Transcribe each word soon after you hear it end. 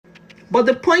But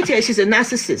the point here, she's a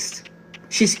narcissist.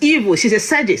 She's evil. She's a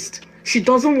sadist. She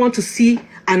doesn't want to see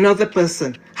another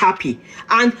person happy.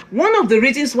 And one of the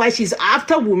reasons why she's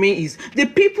after Wumi is the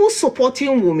people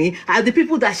supporting Wumi are the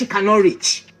people that she cannot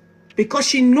reach. Because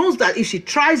she knows that if she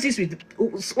tries this with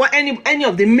any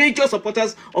of the major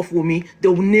supporters of Wumi, they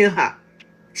will nail her.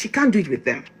 She can't do it with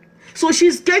them. So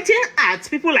she's getting at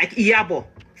people like Iyabo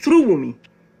through Wumi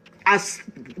as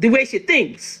the way she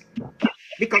thinks.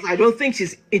 Because I don't think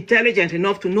she's intelligent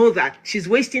enough to know that she's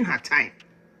wasting her time.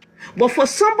 But for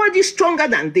somebody stronger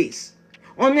than this,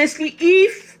 honestly,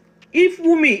 if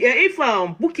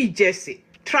Bukky Jesse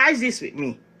tries this with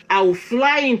me, I will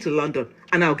fly into London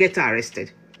and I'll get her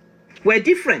arrested. We're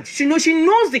different. She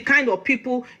knows the kind of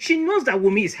people. She knows that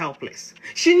Wumi is helpless.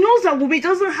 She knows that Wumi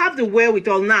doesn't have the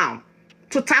wherewithal now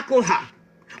to tackle her.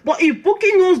 But if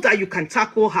Bukky knows that you can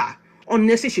tackle her,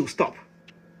 honestly, she will stop.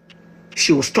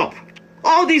 She will stop.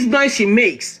 All this noise she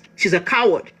makes, she's a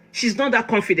coward. She's not that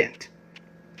confident.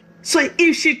 So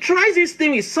if she tries this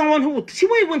thing with someone she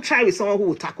won't even try with someone who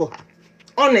will tackle her.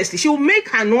 Honestly, she will make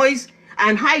her noise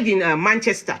and hide in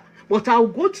Manchester. But I'll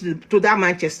go to that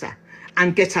Manchester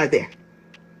and get her there.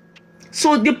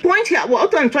 So the point here,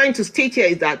 what I'm trying to state here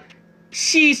is that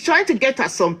she's trying to get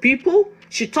at some people.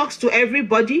 She talks to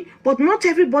everybody, but not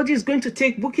everybody is going to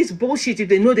take Bukky's bullshit if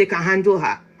they know they can handle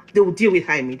her. They will deal with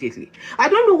her immediately. I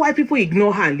don't know why people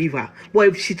ignore her and leave her. But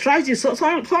if she tries this,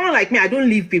 someone like me, I don't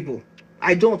leave people.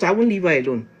 I won't leave her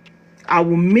alone. I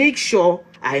will make sure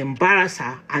I embarrass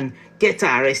her and get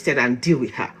her arrested and deal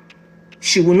with her.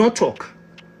 She will not talk.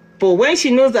 But when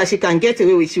she knows that she can get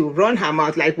away with it, she will run her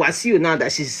mouth like Wasiu now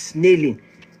that she's nailing.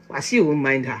 Wasiu won't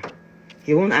mind her.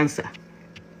 He won't answer.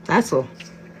 That's all.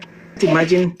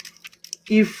 Imagine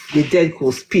if the dead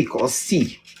could speak or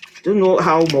see. Don't know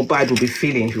how Mohbad would be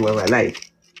feeling if he were alive.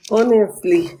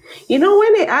 Honestly. You know,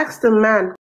 when they asked the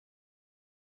man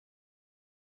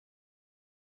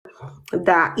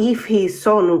that if his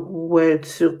son were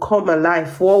to come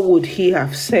alive, what would he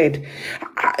have said?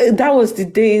 That was the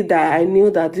day that I knew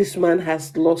that this man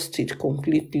has lost it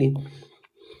completely.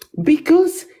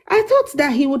 Because I thought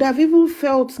that he would have even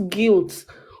felt guilt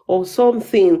or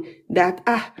something that,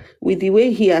 with the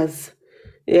way he has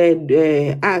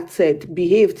acted,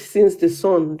 behaved since the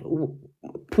son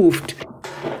poofed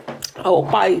or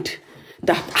died,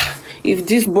 that if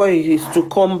this boy is to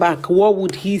come back, what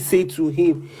would he say to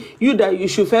him? You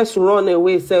should first run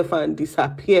away self and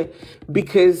disappear,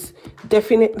 because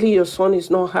definitely your son is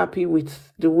not happy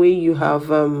with the way you have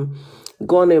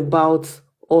gone about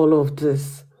all of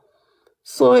this.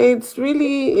 So it's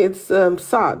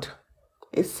sad.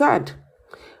 It's sad.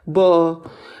 But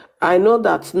I know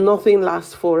that nothing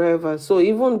lasts forever. So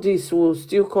even this will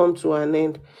still come to an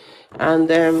end. And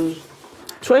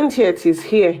 20th is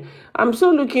here. I'm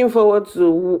so looking forward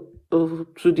to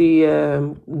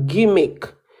the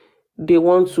gimmick they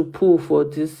want to pull for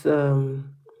this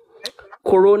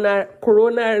corona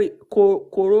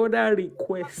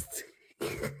request.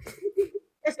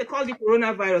 Yes, they called it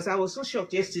coronavirus. I was so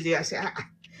shocked yesterday. I said,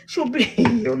 she'll be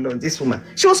no, this woman.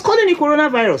 She was calling it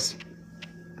coronavirus.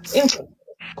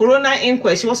 Corona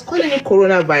inquest. She was calling it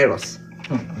coronavirus.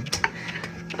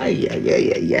 Ay.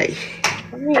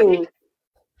 I mean,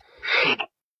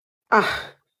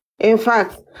 in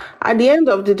fact, at the end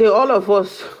of the day, all of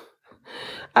us,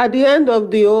 at the end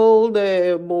of the old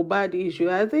Mohbad issue,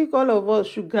 I think all of us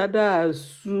should gather and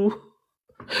sue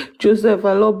Joseph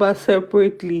Aloba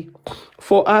separately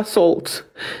for assault.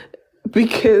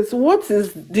 Because what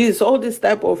is this? All this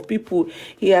type of people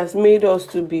he has made us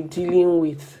to be dealing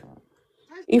with.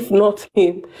 If not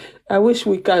him, I wish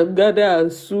we can gather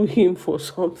and sue him for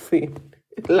something.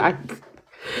 Like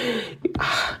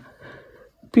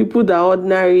people that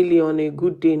ordinarily on a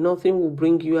good day, nothing will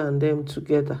bring you and them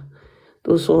together.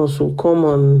 Those ones who come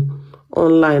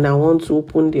online and want to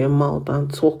open their mouth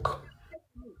and talk.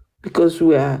 Because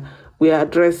we are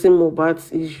addressing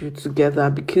Mohbad's issue together,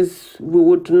 because we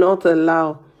will not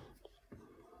allow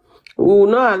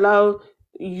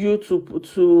you to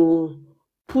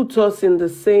put us in the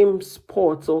same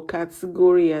spot or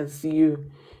category as you.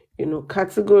 You know,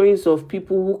 categories of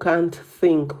people who can't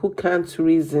think, who can't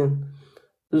reason.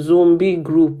 Zombie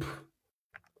group.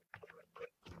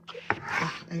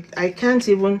 I can't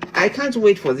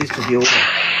wait for this to be over.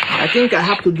 I think I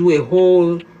have to do a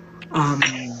whole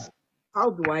how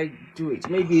do I do it?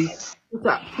 Maybe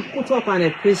put up an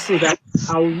epistle that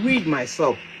I'll read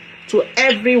myself to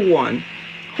everyone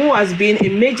who has been a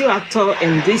major actor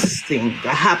in this thing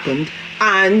that happened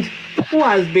and who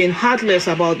has been heartless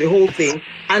about the whole thing,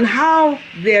 and how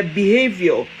their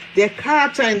behavior, their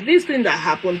character, and this thing that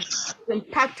happened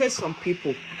impacted some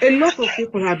people. A lot of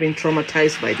people have been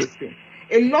traumatized by this thing.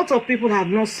 A lot of people have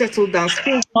not settled down.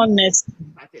 Honestly,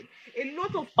 A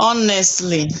lot of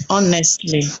honestly.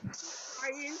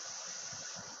 crying.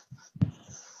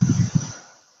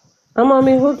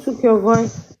 Mommy, who took your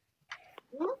voice?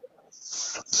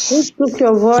 Who took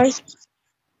your voice?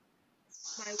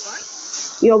 My what?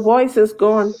 Your voice is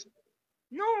gone.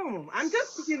 No, I'm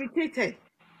just irritated.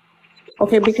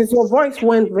 Okay, because your voice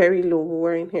went very low. We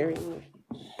weren't hearing you.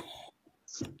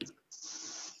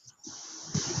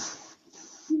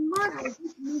 The man has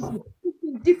just made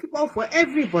it difficult for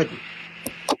everybody.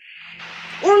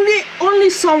 Only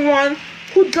someone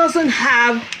who doesn't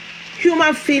have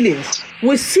human feelings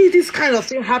will see this kind of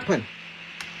thing happen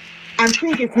and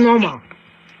think it's normal.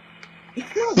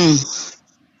 It's not. It's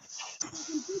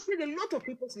impacted a lot of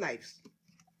people's lives.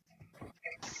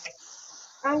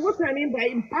 And what I mean by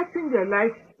impacting their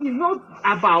life is not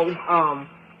about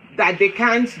that they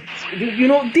can't,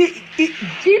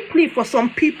 deeply for some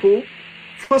people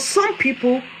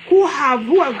who have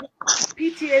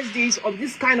PTSDs of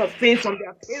this kind of thing from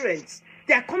their parents,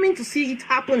 they are coming to see it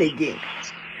happen again,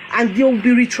 and they will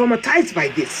be re-traumatized by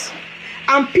this.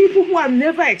 And people who have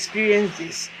never experienced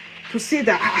this, to say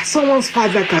that someone's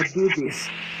father can do this,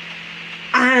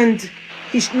 and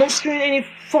he's not showing any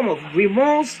form of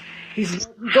remorse, he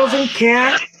doesn't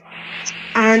care,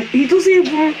 and it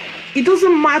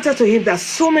doesn't matter to him that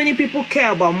so many people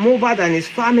care about Mohbad and his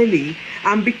family,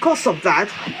 and because of that,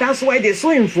 that's why they're so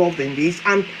involved in this.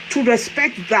 And to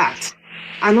respect that,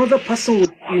 another person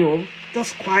would,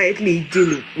 just quietly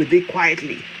deal with it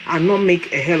quietly and not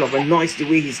make a hell of a noise the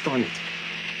way he's done it.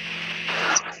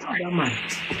 That man.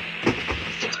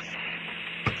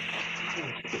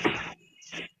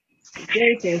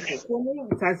 Very painful. For me,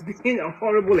 it has been a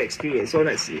horrible experience,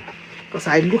 honestly. Because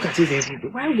I look at it every day.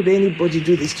 Why would anybody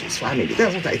do this to his family?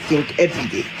 That's what I think every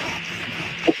day.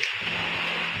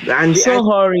 And So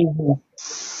horrible.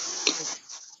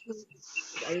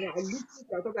 I listened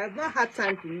to her, because I've not had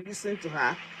time to listen to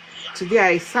her. Today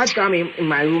I sat down in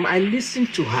my room, I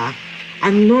listened to her,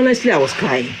 and honestly I was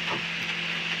crying.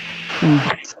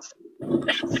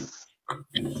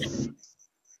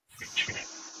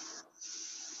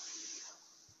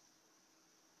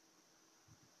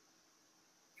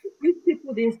 If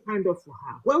people didn't stand up for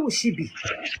her, where would she be?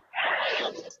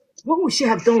 What would she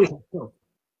have done with herself?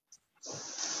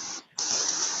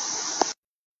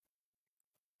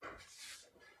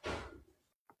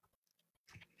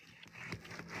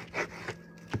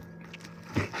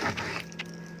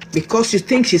 Because you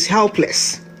think she's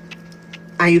helpless,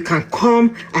 and you can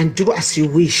come and do as you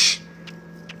wish.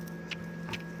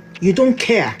 You don't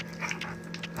care.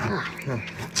 No.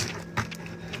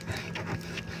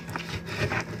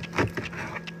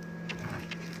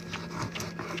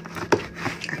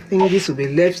 I think this will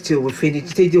be left till we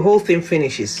finish, till the whole thing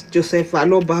finishes. Joseph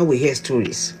Aloba will hear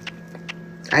stories.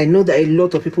 I know that a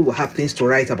lot of people will have things to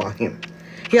write about him.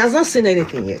 He has not seen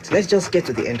anything yet. Let's just get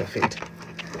to the end of it.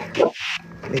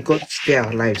 May God spare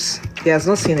our lives. He has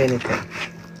not seen anything.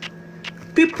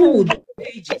 People will do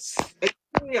pages.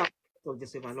 Of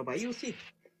Joseph Aloba, you see.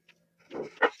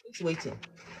 It's waiting.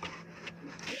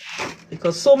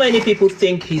 Because so many people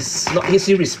think he's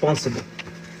irresponsible.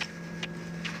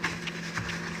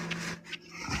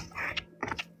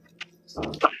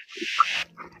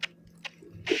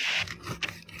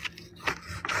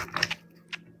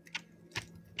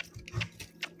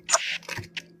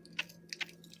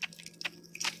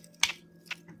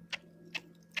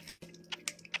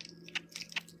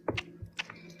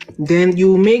 Then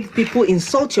you make people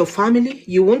insult your family.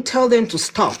 You won't tell them to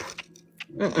stop.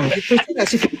 You pretend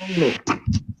as if you don't know.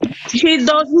 He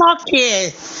does not care.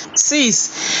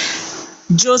 Sis,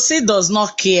 Josie does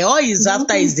not care. All he's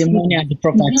after is the money and the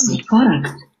property.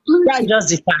 That's just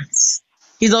the facts.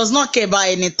 He does not care about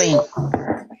anything.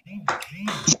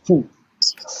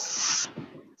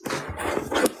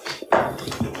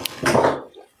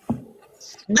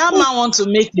 That man wants to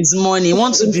make his money,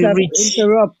 wants to be rich.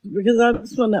 Interrupt because I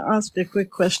just want to ask a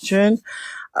quick question.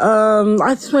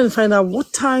 I just want to find out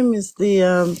what time is the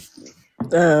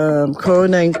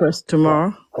coroner inquest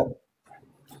tomorrow?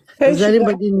 Does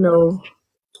anybody know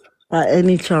by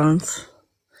any chance?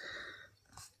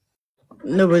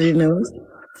 Nobody knows.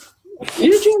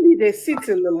 Usually they sit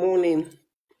in the morning.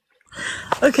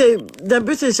 Okay, the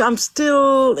British, I'm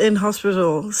still in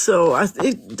hospital. So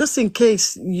just in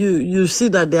case you see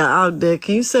that they're out there,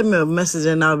 can you send me a message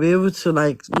and I'll be able to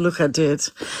like look at it?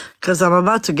 Because I'm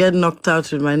about to get knocked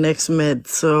out with my next med.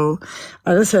 So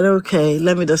I just said, okay,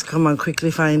 let me just come and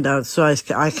quickly find out so I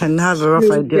can have a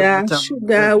rough idea.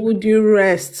 Sugar, would you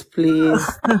rest, please?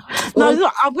 No,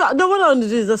 what I want to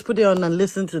do is just put it on and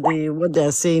listen to what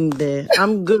they're saying there.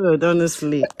 I'm good,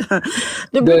 honestly.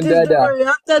 The British, don't worry,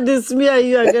 after this, me and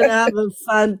you are going to have a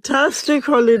fantastic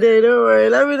holiday. Don't worry.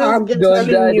 Let me just get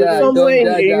telling you,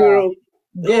 somewhere in Europe.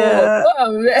 Yeah. Go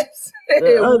and rest.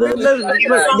 I'm waiting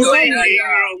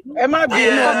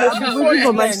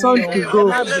for my son to go.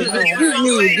 Excuse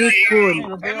me with this phone.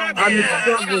 I'm in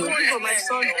trouble.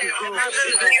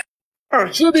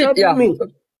 Me.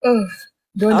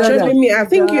 I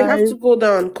think you have to go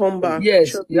down and come back.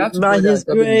 Yes, you have to By go His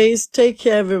down. grace, take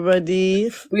care, everybody.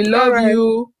 We love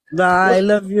you. Bye. I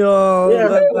love you all. Yeah,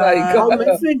 Bye. I'll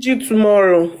message you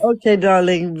tomorrow. Okay,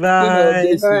 darling.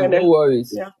 Bye. No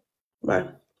worries. Yeah. Bye.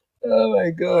 Oh my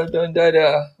God,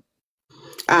 Dada.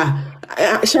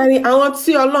 Shani, àwọn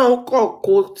tí Ọlọ́run kọ̀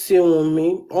kó ti Wùnmí,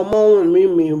 ọmọ Wùnmí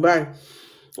mi báyìí.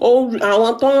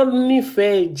 Àwọn tó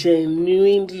nífẹ̀ẹ́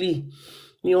genuinely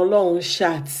ni Ọlọ́run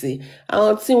ṣàtì.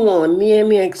 Àwọn tí wọn ní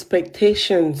any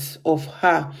expectations of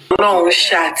her. Ọlọ́run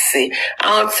ṣàtì.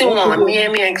 Àwọn tí wọn ní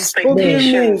any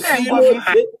expectations of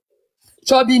her.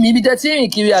 Chubby mi bí tẹ́tí rìn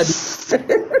kiri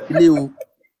àdúgbò o.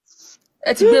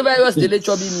 Ẹ ti gbé virus délé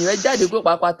Chubby mi, ẹ jáde kúrò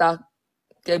pápátá.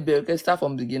 Kẹ́ start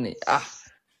from beginning.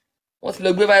 Wọ́n ti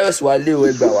lọ gbé virus wá lé o,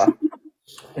 ẹ gbà wá.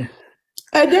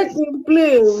 Ẹ jẹ́ kí n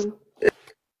play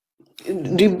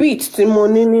the beat tí mo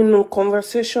ní nínú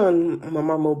conversation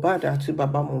Mama Mohbad àti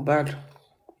Baba Mohbad.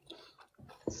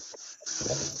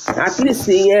 At least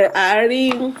ìyẹn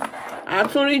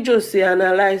àtúnrí Jose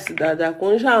analyse dáadáa kò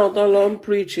ń ṣàwọn tó lọ ń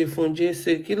preach fún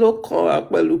Jésù kí ló kàn wá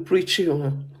pẹ̀lú preach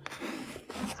wọn.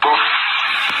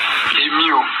 Èmi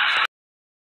ò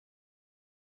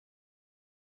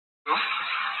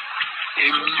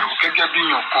gẹ́gẹ́ bí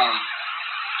èèyàn kan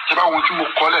ṣe bá wọn tí mo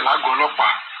kọ́lẹ̀ lágọ̀ọ́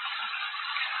ọlọ́pàá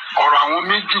ọ̀rọ̀ àwọn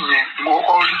méjì yẹn mo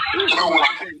kọ́kọ́ rí ṣe bá wọn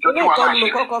tí ìjọba wà láṣẹ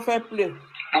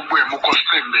gbogbo ẹ̀ mo kọ́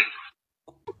sílẹ̀ mbẹ́.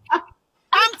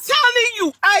 I'm telling you,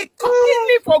 I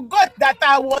completely forgot that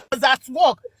I was at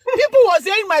work. People were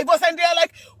hearing my voice and they are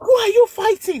like, who are you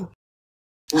fighting?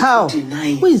 How?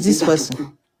 Who is this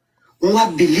person?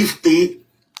 Wọ́n believe pé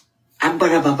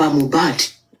agbára Baba Mohbad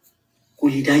kò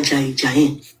lè dá ìjà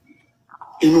yẹn.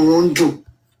 Inú wọn dùn,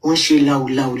 wọ́n ṣe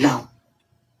láùláùláù.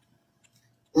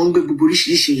 Wọ́n gbé gbogbo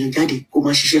oríṣiríṣi èèyàn jáde kó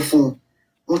máa ṣiṣẹ́ fún wọn.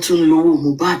 Wọ́n tún lówó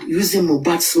Mohbad, using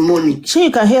Mohbad's money. So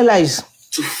you can hear lies.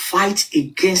 To fight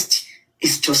against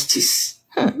his justice.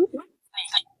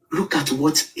 Look at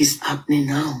what is happening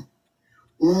now.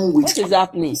 What is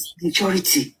happening?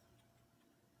 Majority.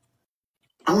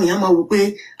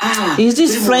 Is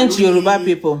this French Yoruba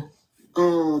people?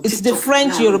 It's the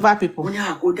French Yoruba people.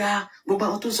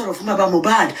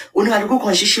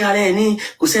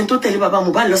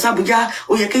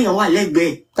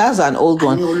 That's an old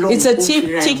one. It's a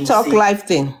TikTok live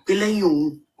thing.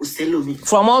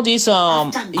 From all these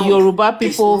Yoruba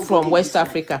people from West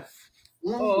Africa.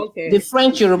 Oh, okay. The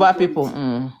French Yoruba people.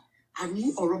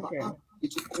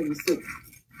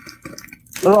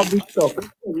 Rubbish talk.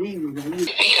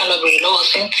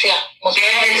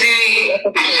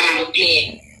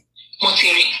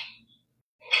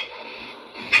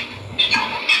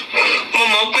 Mo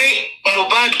mọ̀ pé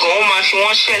Mohbad gan ó máa fi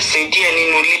wọ́n ṣẹ̀sìn díẹ̀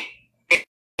nínú ilé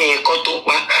nǹkan tó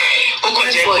pa ó kàn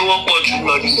jẹ́ pé wọ́n pọ̀ jù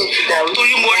lọ ní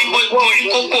torí mo rí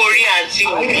kókó orí àti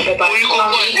mo rí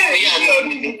kókó orí àti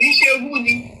iṣẹ́ wú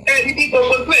ni ẹni bí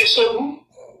gbogbo tó ẹ̀ ṣe wú.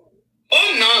 Ó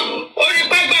nà ó rí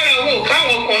pàgbára wò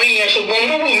káwọn ọkùnrin yẹn ṣùgbọ́n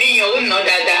múrù mi yẹn ó nà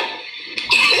dáadáa.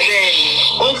 Bẹ́ẹ̀ni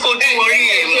ó fojú orí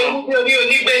ẹ̀ mọ́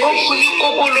ó kú ní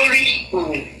kókó lórí.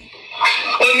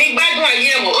 Onígbádùn ayé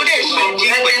ẹ̀mọ́ ó dẹ̀ sọ jí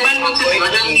pé gbádùn ti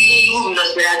sọ̀rọ̀ ní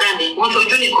ìlọsibẹ̀rẹ̀ àdáni wọ́n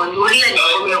sojú nìkan ní orí ẹ̀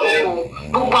nìkan ní ọkọ̀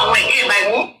gbogbo àwọn ẹ̀kẹ́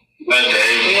ìbáyìí.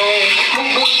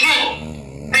 Gbogbo ojú ẹ̀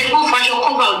ẹni kó faṣọ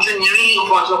kọ́bà ojú ni rí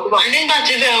ìfọ̀ aṣọ kọ́bà. Nígbà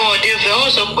tí bẹ́ẹ̀ wọn òde fẹ́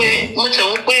wọ́n sọ pé mo tẹ̀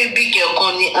wọ́n pé bíkì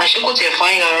ẹ̀kan ni àṣekò tẹ̀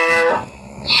fáyín rárá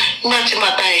nígbà tí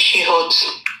màtá ẹ̀ ṣe hot.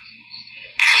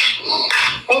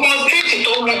 Ọmọ bíríkì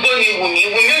tó gbogbo ni Wùmí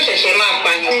ó ṣẹ̀ṣẹ̀ máa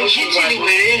pààyàn bó ṣe wà. Ṣé tí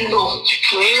ìwéré ń lò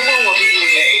wèé wọ̀wọ̀ bíbí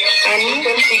rẹ̀? Àní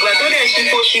ìgbà tó dẹ̀ sí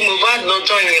kó sí Mohbad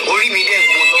lọ́jọ́ yẹn orí mi dẹ̀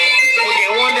gbóná. Mo dẹ̀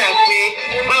wọ́ndà pé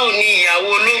báwo ni ìyàwó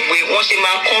olóògbé wọ́n ṣe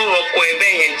máa kọ́rọ̀ ọkọ ẹ̀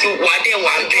bẹ́ẹ̀ yẹn tí wàá dẹ̀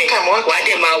wà bẹ́ẹ̀ wàá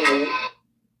dẹ̀ máa wò ó.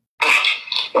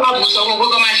 Wọ́n á bò sọ fún pé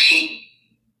kọ́ máa ṣe.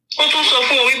 Wọ́n tún sọ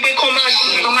fún wọn wípé kọ́ máa ṣe.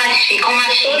 Kọ́ máa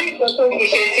ṣe. Orí ìtọ́ tó ń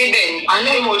ṣe síbẹ̀ ni.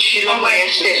 Àná mo ṣe lọ́mọ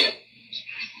ẹsẹ̀.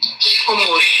 Ó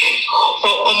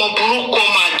ọmọ burúkú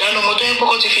ọmọ àdánù ọmọ tó yẹ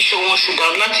kọ́kọ́ ti fi ṣòwò oṣù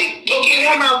dànù láti kékeré.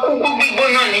 Wọ́n máa kú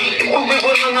gbígbóná ni ikú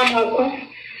gbígbóná náà máa kú.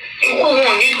 Ikú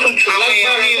wọn ní tutù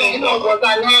lágbára ọgbọ̀ta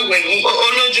ní àgbẹ̀ yìí.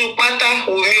 Olójú pátá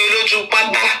Wùmí olójú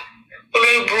pátá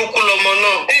olórí burúkú lọmọ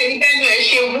náà. Ẹni ẹ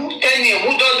ṣe wú tẹ́ni ẹ̀ wú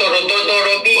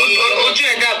dọ̀dọ̀rọ̀ bí. Ojú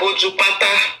ẹ̀ dàbò ojú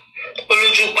pátá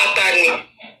olójú pátá ni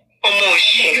ọmọ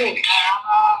òṣì.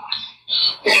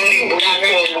 Olórí burúkú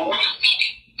ọmọ.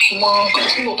 Mọ nǹkan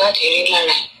tí mo bá dé rí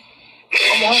lára.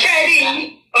 Ṣẹ́rí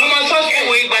ọmọ sọ́ọ̀sì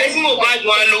wo ìgbà tí mo bá jù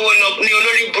wá lówó lọ ní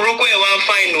olórí burúkú ẹ̀ wá ń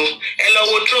fáìn o. Ẹ lọ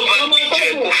wo tróba píjọ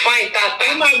ẹ̀ kò fáìn tààtà.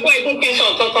 Ẹ máa gbọ́ ìpín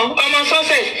pínsàn kankan. Ọmọ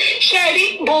sọ́ọ̀sì ṣẹ́rí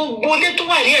gbogbo ilé tó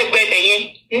wà ní ẹ̀gbẹ́ ẹ̀ yẹn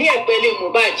ní ẹ̀gbẹ́ ilé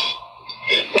Mohbad.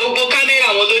 Gbogbo kámẹ́rà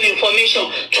wọn ló ní information.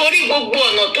 Torí gbogbo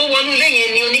ọ̀nà tó wọnú ilé yẹn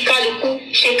ni oníkálukú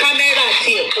ṣe kámẹ́rà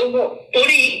àti ẹ̀kọ́ wọ̀.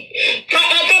 Torí tó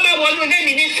bá wọnú ilé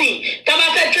mi nísìnyí, tó bá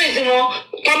fẹ́ trace wọn,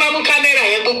 tó bá mú kámẹ́rà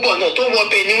yẹn gbogbo ọ̀nà tó wọ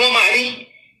bẹ̀ ni wọ́n máa rí.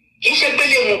 Kì í ṣe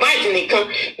pélé Mohbad nìkan.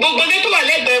 Gbogbo ilé tó wà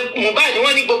lẹ́gbẹ̀ẹ́ Mohbad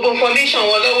wọ́n ní gbogbo information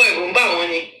wọn lọ́wọ́ ẹ̀rù ń bà wọ́n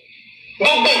ni.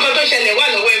 Gbogbo nǹkan tó ṣẹlẹ̀ wà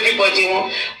lọ́wọ́ everybody wọn.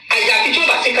 Àyàfi tí ó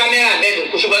bá sí kámẹ́rà lẹ́nu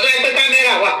kò ṣùgbọ́n tó yẹ pé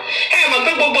kámẹ́rà wà. Ẹ mọ̀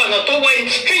pé gbogbo ọ̀nà tó wọ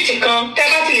street kan tẹ́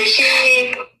bá ti lè ṣe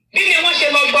bí ni wọ́n ṣe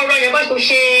lọ gbọ́rọ̀ yẹn bá tó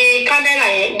ṣe kámẹ́rà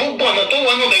yẹn gbogbo ọ̀nà tó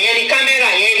wọnú bẹ̀ yẹn ni kámẹ́rà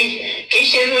yẹn rí kì í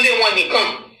ṣe inú ilé wọn nìkan.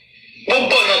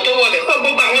 Gbogbo ọ̀nà tó wọ bẹ̀ fún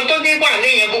gbogbo àwọn tó ní wà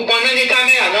lẹ́yìn gbogbo ọ̀nà ní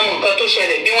kámẹ́rà náà mọ̀ nǹkan tó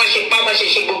ṣẹlẹ̀ bí wọ́n ṣe pa bá ṣe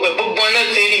ṣe gbogbo ẹ̀ gbogbo ọ̀nà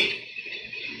ti rí.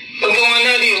 Gbogbo wọn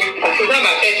náà rí o àti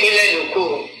bàbá fẹ́ fi lẹ́nu kú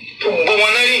o gbogbo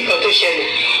wọn náà rí nǹkan tó ṣẹlẹ̀.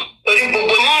 Torí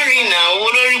gbogbo wọn rí nà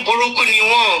olórí burúkú ni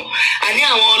wọn àní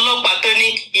àwọn ọlọ́pàá tó ní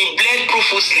he bled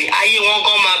profusely ayé wọn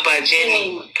gan máa bàjẹ́ ni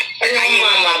ayé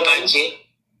wọn máa bàjẹ́.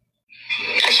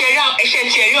 Ẹṣẹ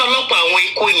tí ẹ rí ọlọ́pàá àwọn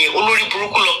Èkó yẹn olórí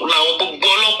burúkú làwọn gbogbo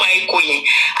ọlọ́pàá Èkó yẹn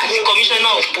àti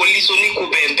commissioner of police oníkù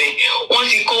bẹ̀ẹ̀bẹ̀ wọ́n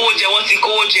ti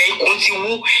kówó jẹ ikùn ti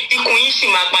wú ikùn yìí sì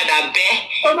máa padà bẹ́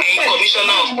ẹ̀yìn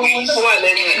commissioner of police.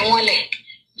 Wọ́n lẹ̀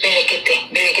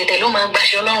bẹ̀rẹ̀kẹ̀tẹ̀ ló máa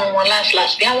gbaṣẹ́ ọlọ́run wọn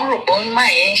last bí àwọn rò pé ń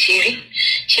máa yẹn ń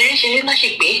ṣeré náà ṣe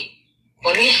pé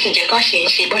pẹ̀lú ìsìnjẹ́ kan ṣe ń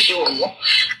ṣe bó ṣe wò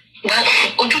wọ́n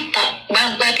ojúta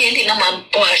gbangba bí ẹlẹ́ náà máa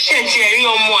bọ́ àṣẹ tí ẹ rí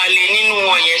ọmọ àlè nínú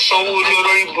wọn yẹn sanwó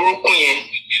olórí burúkú yẹn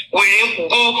wèrè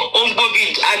ó ń gbó bí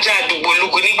ajá àdúgbò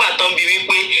ológo nígbà tó ń bi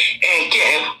wípé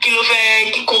kí ló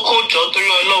fẹ́ kókó jọ torí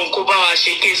ọlọ́run kó bá wa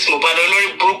ṣe kéèsì Mohbad olórí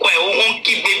burúkú ẹ̀ ó ń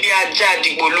kígbe bí ajá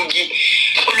àdúgbò ológi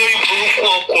olórí burúkú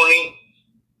ọkùnrin.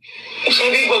 Ṣé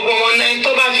bí gbogbo wọn náà tó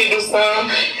bá fi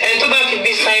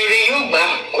bí san eré yóò gbà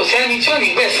kò sẹ́ni tí ò ní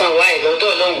gbẹ̀san wá ẹ̀ lọ́dọ̀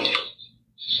ọlọ́run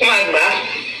máa gbà á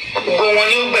gbogbo wọn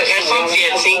ní ó gbẹ̀san wọn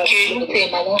tiẹ̀ ti ń ké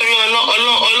torí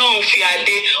ọlọ́run fi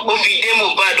adé ó fi dé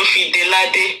Mohbad ó fi dé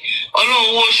ládé ọlọ́run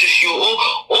wó ṣùṣù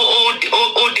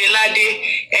ó dé ládé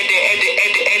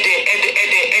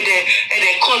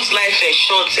ẹ̀dẹ̀ cut life ẹ̀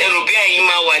short ẹ̀rù bí àyè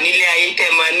máa wà nílé ayé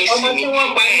tẹ̀ máa ní sinmi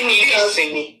ẹ̀ ní ilé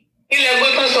ìsinmi. Ilẹ̀ gbọ́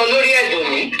tó sọ lórí ẹ̀dùn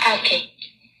ní.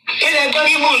 Ilẹ̀ gbọ́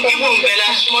ibò ń bẹ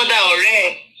lásìmọ́dà ọ̀rẹ́ ẹ̀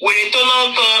wèrè tó náà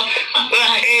kan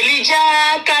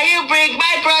Elijah can you bring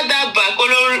my brother back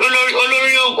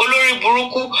olórí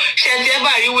burúkú ṣẹ́ntì ẹ̀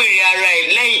bá rí wèrè ara ẹ̀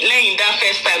lẹ́yìn that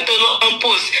first time tó náà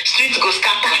post street go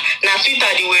scatter na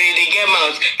Twitter the wèrè dey get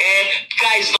mouth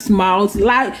guys. Mouth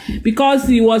like because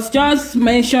he was just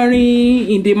mentioning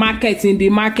in the market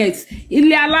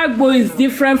Ilé Alagbo is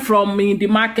different from in the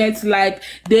market. Like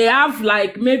they have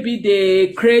like maybe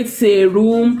they create a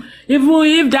room even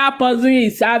if that person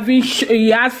is having she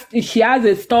has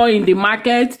a store in the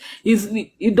market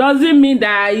it doesn't mean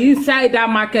that inside that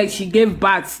market she gave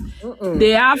birth.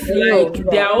 They have like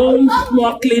their own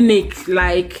small clinic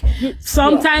like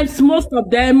sometimes most of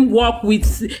them work with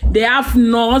they have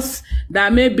nurse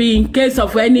that maybe in case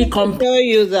of any tell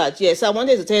you that yes I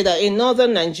wanted to tell you that in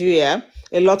northern Nigeria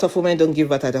a lot of women don't give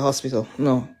birth at the hospital.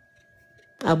 No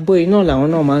boy no la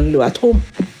no man at home.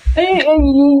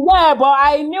 Yeah, but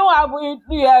I knew I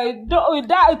would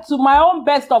that to my own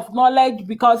best of knowledge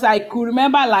because I could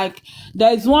remember like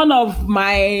there's one of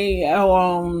my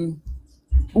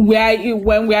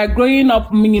when we are growing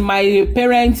up in my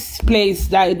parents' place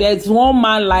that there's one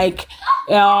man like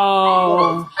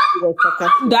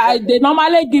that they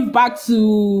normally give back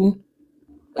to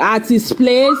at his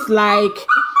place like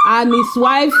and his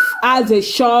wife has a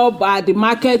shop at the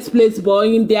marketplace but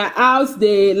in their house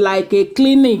they like a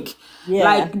clinic.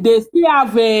 Like they still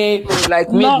have a like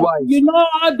midwife. You know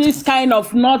all this kind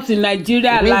of nuts in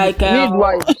Nigeria like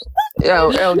midwife.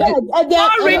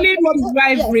 Not really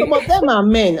midwife. Some of them are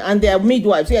men and they are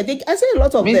midwives. I see a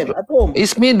lot of them at home.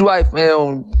 It's midwife.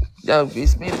 Yeah,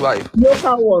 his midwife.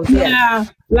 Local ones. Yeah,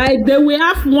 like they will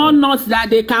have one nurse that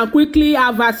they can quickly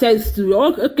have access to.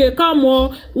 Okay, come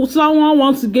on, someone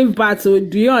wants to give birth, so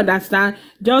do you understand?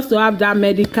 Just to have that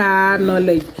medical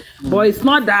knowledge. But it's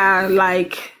not that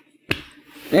like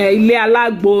ilé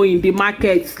alágbo in the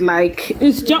market, like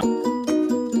it's just